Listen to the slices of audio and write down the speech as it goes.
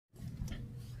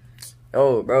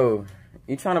Oh, bro,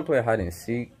 you trying to play hide and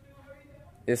seek?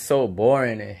 It's so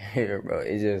boring in here, bro.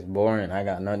 It's just boring. I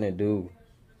got nothing to do.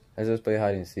 Let's just play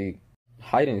hide and seek.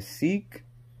 Hide and seek?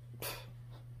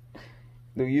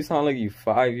 Dude, you sound like you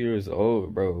 5 years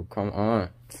old, bro. Come on.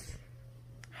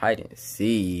 Hide and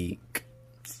seek.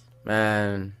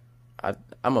 Man,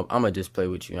 I'ma just play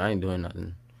with you. I ain't doing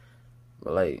nothing.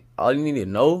 But, like, all you need to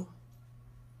know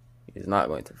is not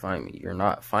going to find me. You're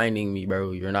not finding me,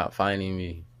 bro. You're not finding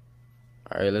me.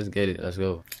 All right, let's get it. Let's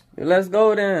go. Let's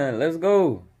go, then. Let's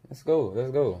go. Let's go.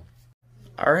 Let's go.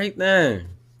 All right, then.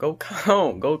 Go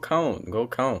count. Go count. Go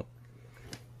count.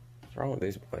 What's wrong with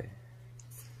this boy?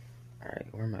 All right,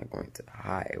 where am I going to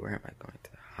hide? Where am I going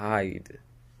to hide?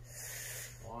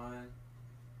 1,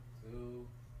 2,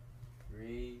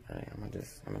 3. All right, I'm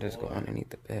gonna just go underneath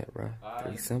the bed, bro.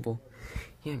 Pretty simple.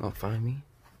 He ain't gonna find me.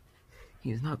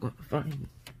 He's not gonna find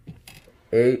me.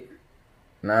 8,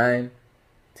 9,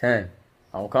 10.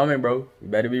 I'm coming, bro. You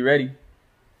better be ready. You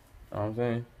know what I'm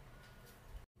saying?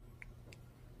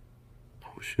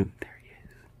 Oh shoot, there he is.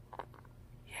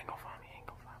 He ain't gonna find me. He ain't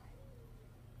gonna find me.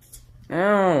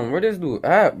 Damn, where this dude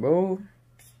at, bro?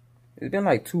 It's been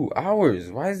like 2 hours.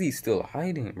 Why is he still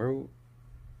hiding, bro?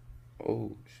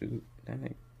 Oh shoot,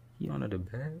 dang, he under the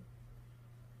bed.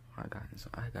 I got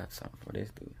something for this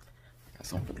dude. I got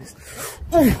something for this.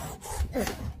 Wait,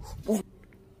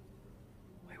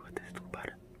 what this dude about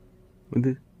it? What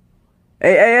this?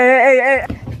 Hey!